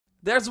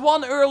There's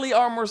one early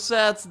armor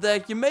set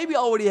that you maybe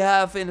already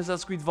have in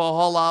Assassin's Creed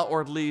Valhalla, or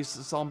at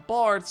least some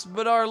parts,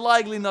 but are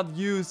likely not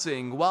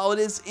using, while it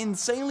is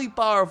insanely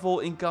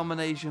powerful in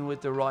combination with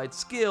the right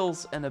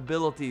skills and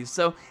abilities.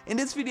 So in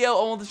this video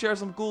I want to share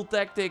some cool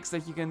tactics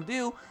that you can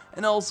do,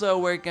 and also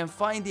where you can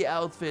find the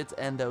outfit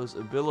and those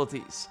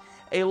abilities.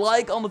 A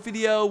like on the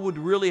video would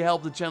really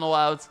help the channel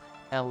out.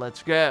 And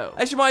let's go.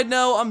 As you might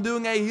know, I'm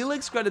doing a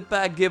Helix credit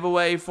pack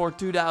giveaway for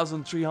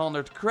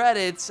 2,300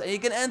 credits. And you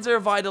can enter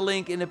via the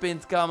link in the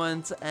pinned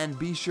comment. And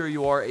be sure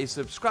you are a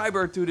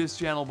subscriber to this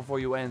channel before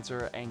you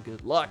enter. And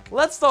good luck.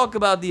 Let's talk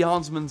about the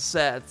huntsman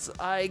set.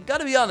 I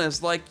gotta be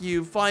honest, like,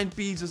 you find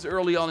pieces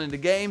early on in the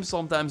game,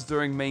 sometimes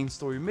during main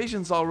story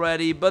missions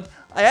already. But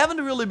I haven't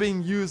really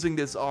been using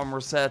this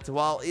armor set.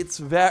 While it's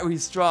very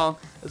strong,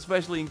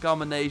 especially in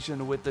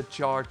combination with the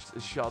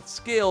charged shot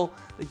skill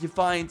that you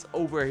find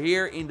over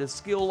here in the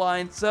skill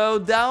line. So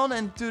down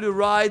and to the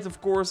right,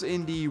 of course,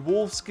 in the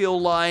wolf skill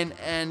line,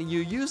 and you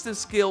use this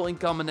skill in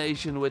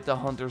combination with the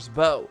hunter's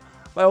bow.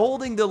 By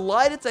holding the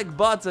light attack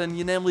button,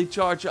 you namely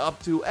charge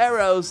up 2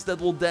 arrows that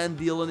will then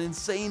deal an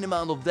insane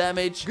amount of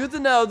damage. Good to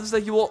note is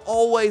that you will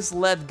always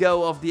let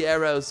go of the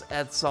arrows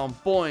at some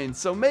point.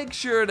 So make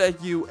sure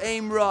that you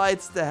aim right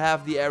to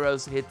have the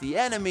arrows hit the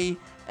enemy,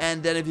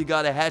 and then if you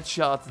got a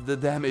headshot, the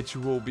damage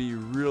will be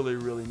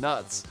really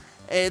nuts.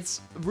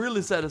 It's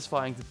really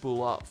satisfying to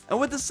pull off. And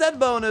with the set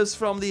bonus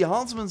from the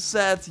huntsman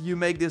set, you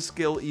make this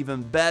skill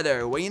even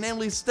better. When you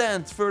namely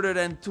stand further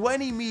than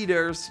 20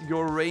 meters,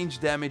 your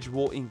range damage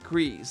will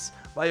increase.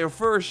 By your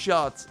first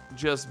shot,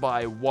 just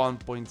by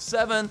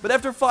 1.7. But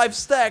after 5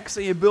 stacks,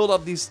 and you build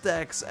up these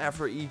stacks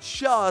after each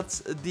shot,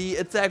 the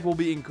attack will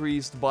be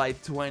increased by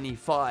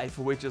 25,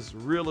 which is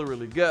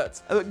really good.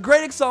 A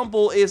great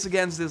example is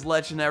against this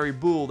legendary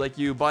bull that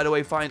you, by the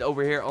way, find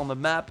over here on the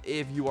map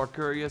if you are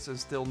curious and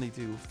still need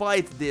to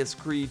fight this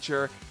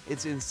creature.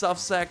 It's in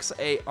Sussex,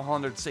 a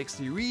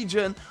 160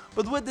 region,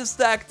 but with this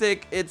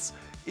tactic, it's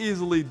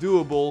easily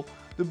doable.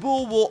 The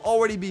bull will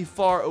already be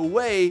far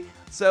away,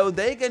 so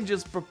they can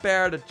just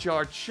prepare the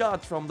charged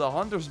shot from the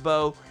hunter's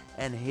bow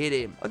and hit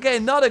him. Okay,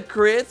 not a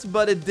crit,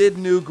 but it did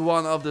nuke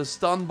one of the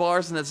stun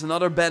bars, and that's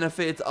another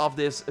benefit of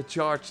this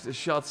charged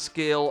shot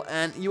skill.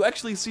 And you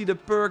actually see the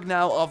perk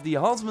now of the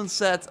huntsman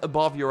set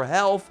above your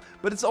health,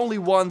 but it's only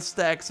 1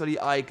 stack, so the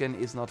icon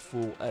is not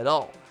full at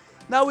all.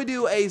 Now we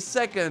do a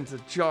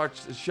second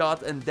charged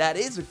shot, and that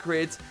is a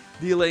crit,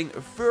 dealing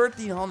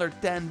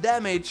 1310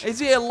 damage. You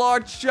see a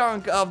large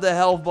chunk of the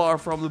health bar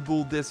from the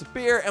bull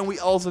disappear, and we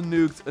also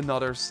nuked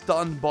another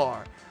stun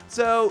bar.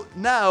 So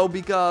now,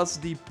 because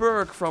the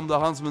perk from the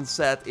huntsman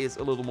set is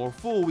a little more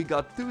full, we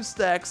got 2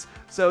 stacks,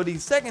 so the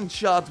second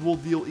shot will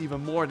deal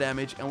even more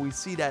damage, and we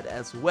see that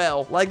as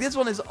well. Like, this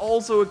one is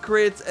also a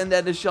crit, and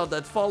then the shot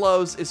that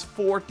follows is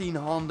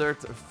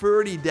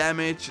 1430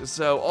 damage,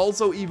 so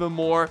also even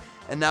more.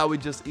 And now we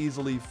just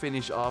easily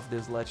finish off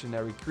this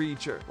legendary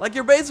creature. Like,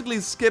 you're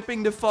basically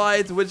skipping the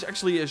fight, which is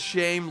actually a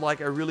shame.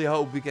 Like, I really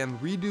hope we can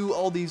redo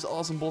all these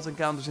awesome boss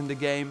encounters in the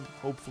game,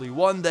 hopefully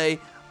one day.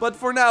 But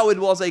for now, it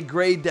was a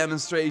great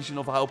demonstration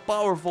of how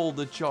powerful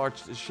the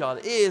charged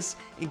shot is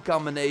in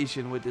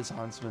combination with this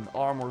huntsman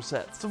armor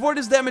set. So for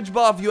this damage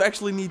buff, you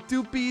actually need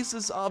 2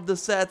 pieces of the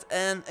set.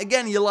 And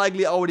again, you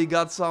likely already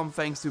got some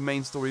thanks to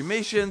main story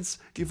missions.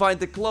 You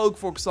find the cloak,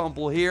 for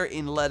example, here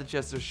in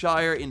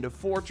Leicestershire in the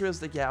fortress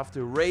that you have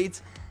to raid.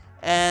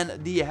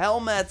 And the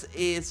helmet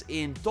is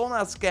in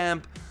Tonna's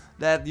camp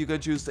that you can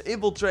choose to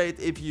infiltrate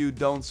if you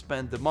don't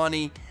spend the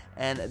money.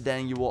 And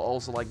then you will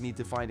also need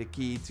to find a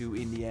key to,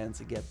 in the end,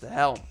 to get the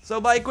helm.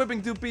 So by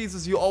equipping 2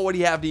 pieces, you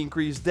already have the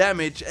increased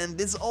damage. And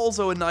this is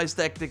also a nice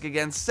tactic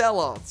against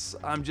zealots.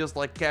 I'm just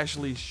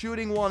casually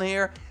shooting one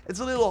here. It's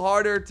a little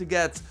harder to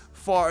get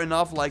far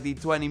enough, like the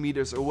 20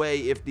 meters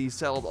away, if the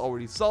zealot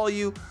already saw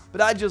you.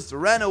 But I just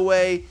ran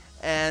away,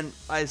 and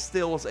I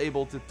still was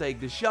able to take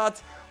the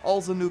shot.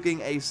 Also nuking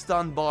a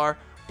stun bar.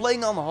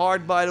 Playing on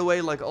hard, by the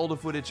way, like all the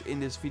footage in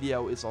this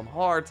video is on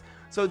hard.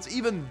 So it's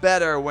even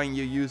better when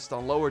you use it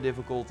on lower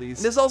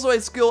difficulties. There's also a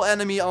skill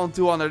enemy on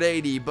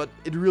 280, but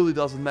it really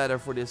doesn't matter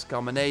for this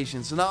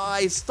combination. So now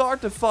I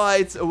start the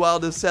fight while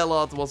the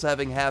zealot was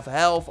having half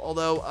health,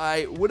 although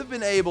I would have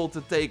been able to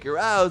take her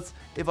out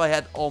if I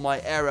had all my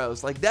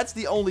arrows. Like, that's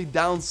the only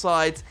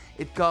downside.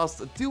 It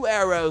costs 2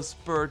 arrows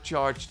per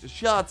charged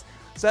shot.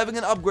 So having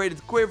an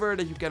upgraded quiver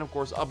that you can of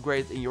course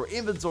upgrade in your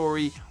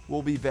inventory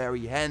will be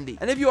very handy.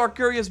 And if you are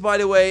curious, by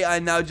the way, I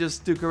now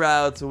just took her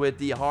out with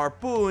the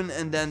harpoon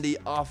and then the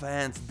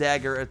offhand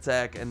dagger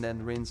attack, and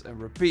then rinse and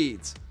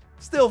repeat.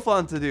 Still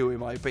fun to do in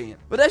my opinion.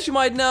 But as you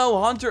might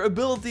know, hunter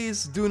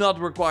abilities do not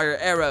require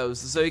arrows,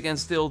 so you can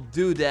still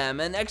do them.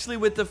 And actually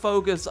with the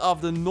focus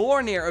of the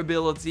Nornir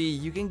ability,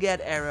 you can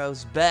get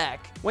arrows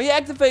back. When you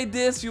activate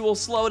this, you will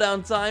slow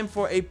down time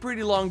for a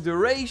pretty long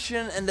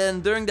duration, and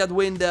then during that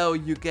window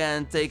you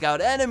can take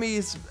out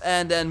enemies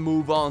and then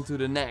move on to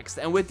the next.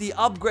 And with the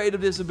upgrade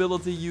of this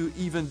ability, you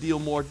even deal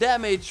more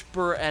damage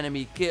per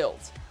enemy killed.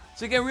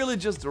 So you can really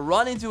just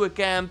run into a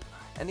camp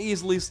and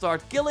easily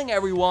start killing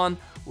everyone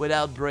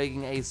without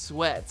breaking a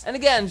sweat. And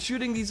again,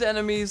 shooting these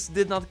enemies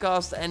did not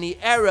cost any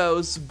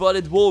arrows, but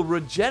it will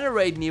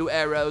regenerate new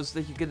arrows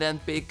that you can then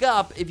pick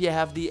up if you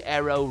have the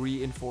arrow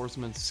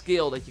reinforcement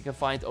skill that you can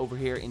find over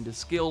here in the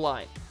skill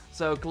line.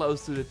 So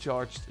close to the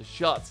charged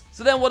shot.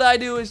 So then what I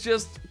do is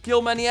just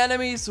kill many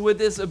enemies with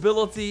this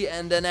ability,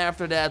 and then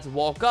after that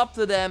walk up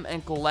to them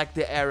and collect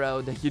the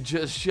arrow that you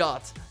just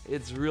shot.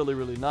 It's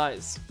really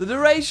nice. The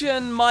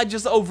duration might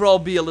just overall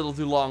be a little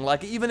too long.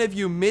 Like, even if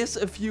you miss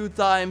a few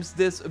times,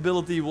 this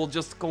ability will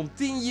just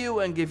continue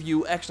and give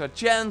you extra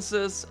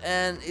chances.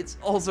 And it's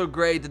also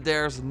great that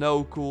there's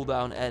no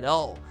cooldown at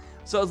all.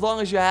 So as long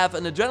as you have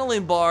an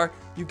adrenaline bar,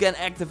 you can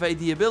activate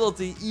the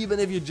ability even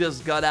if you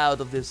just got out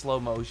of this slow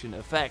motion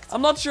effect.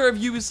 I'm not sure if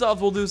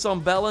Ubisoft will do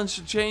some balance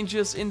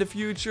changes in the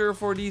future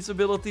for these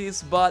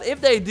abilities, but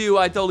if they do,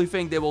 I totally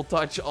think they will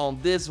touch on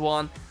this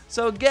one.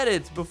 So get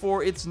it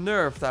before it's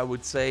nerfed, I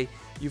would say.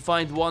 You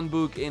find one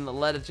book in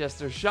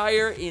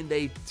Leicestershire in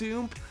a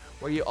tomb,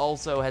 where you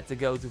also had to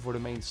go to for the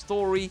main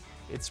story.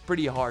 It's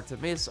pretty hard to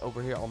miss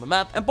over here on the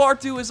map. And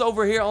part 2 is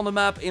over here on the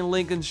map in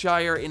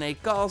Lincolnshire in a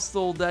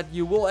castle that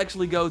you will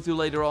actually go to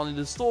later on in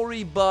the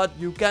story, but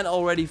you can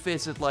already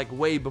visit like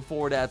way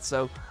before that,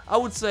 so I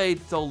would say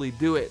totally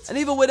do it. And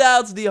even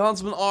without the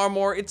huntsman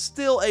armor, it's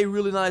still a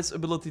really nice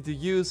ability to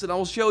use, and I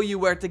will show you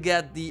where to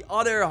get the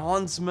other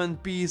huntsman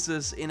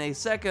pieces in a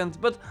second,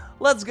 but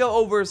let's go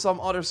over some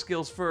other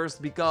skills first,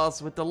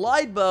 because with the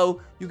light bow,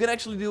 you can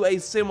actually do a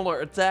similar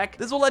attack.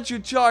 This will let you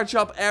charge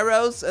up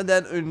arrows and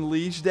then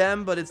unleash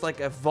them, but it's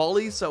like a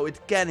volley, so it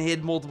can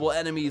hit multiple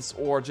enemies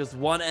or just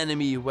one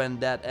enemy when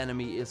that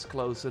enemy is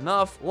close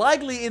enough.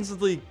 Likely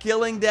instantly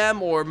killing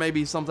them, or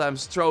maybe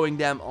sometimes throwing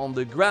them on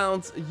the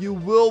ground. You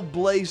will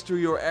blaze through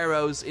your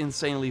arrows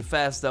insanely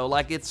fast though.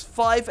 Like, it's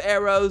 5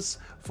 arrows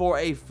for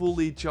a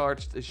fully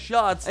charged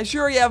shot. And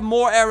sure, you have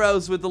more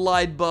arrows with the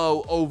light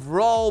bow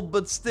overall,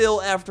 but still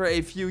after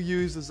a few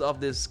uses of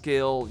this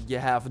skill, you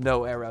have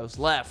no arrows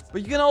left.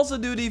 But you can also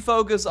do the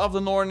focus of the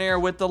Nornir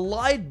with the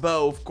light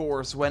bow, of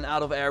course, when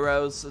out of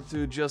arrows,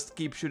 to just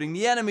keep shooting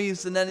the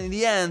enemies and then in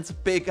the end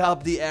pick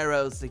up the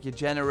arrows that you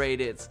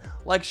generated.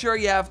 Like, sure,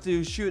 you have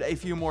to shoot a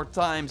few more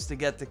times to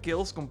get the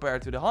kills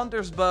compared to the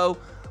hunter's bow,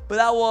 but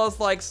I was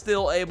like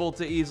still able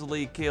to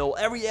easily kill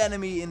every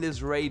enemy in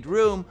this raid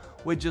room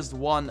with just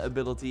one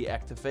ability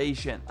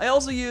activation. I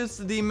also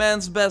used the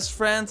man's best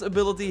friend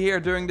ability here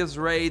during this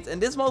raid,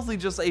 and this is mostly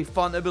just a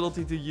fun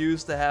ability to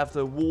use to have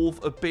the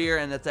wolf appear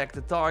and attack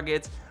the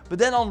target. But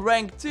then on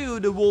rank 2,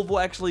 the wolf will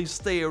actually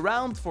stay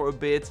around for a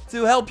bit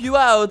to help you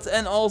out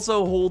and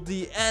also hold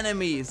the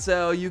enemy,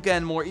 so you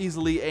can more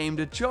easily aim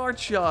the charge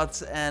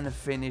shots and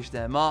finish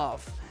them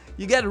off.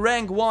 You get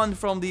rank 1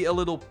 from the A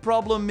Little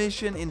Problem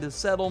mission in the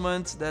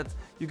settlement that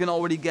you can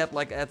already get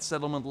like at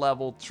settlement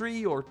level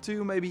 3 or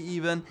 2 maybe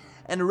even.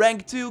 And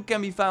rank 2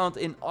 can be found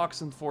in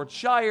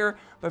Oxenfordshire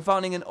by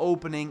finding an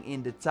opening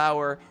in the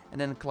tower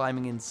and then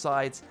climbing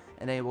inside,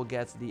 and then you will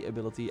get the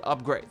ability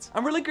upgrade.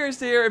 I'm really curious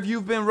to hear if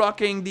you've been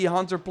rocking the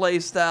hunter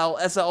playstyle.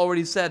 As I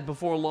already said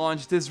before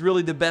launch, this is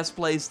really the best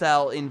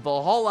playstyle in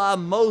Valhalla,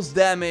 most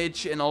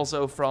damage and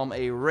also from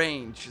a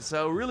range.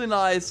 So really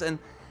nice. And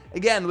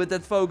again, with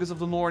that focus of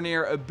the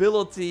Nornir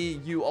ability,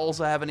 you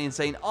also have an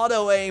insane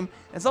auto aim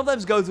and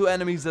sometimes go to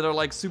enemies that are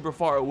like super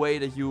far away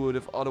that you would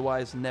have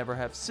otherwise never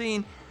have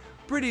seen.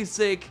 Pretty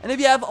sick. And if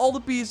you have all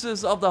the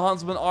pieces of the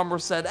huntsman armor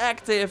set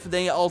active,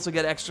 then you also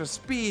get extra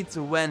speed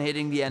when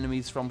hitting the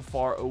enemies from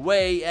far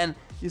away. And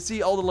you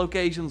see all the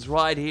locations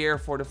right here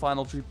for the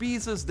final 3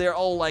 pieces. They're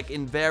all like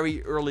in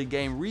very early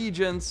game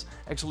regions,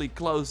 actually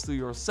close to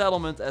your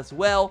settlement as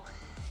well.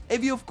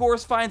 If you, of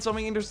course, find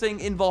something interesting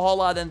in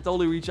Valhalla, then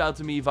totally reach out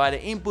to me via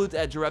the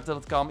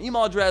input@JorRaptor.com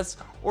email address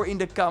or in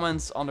the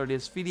comments under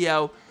this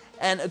video.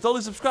 And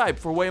totally subscribe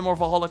for way more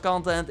Valhalla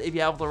content if you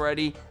haven't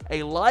already.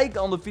 A like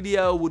on the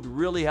video would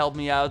really help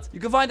me out. You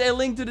can find a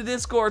link to the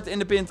Discord in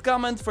the pinned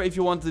comment for if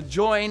you want to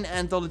join.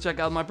 And totally check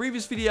out my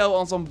previous video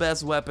on some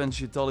best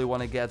weapons you totally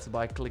want to get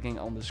by clicking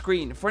on the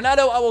screen. For now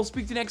though, I will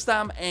speak to you next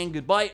time and goodbye.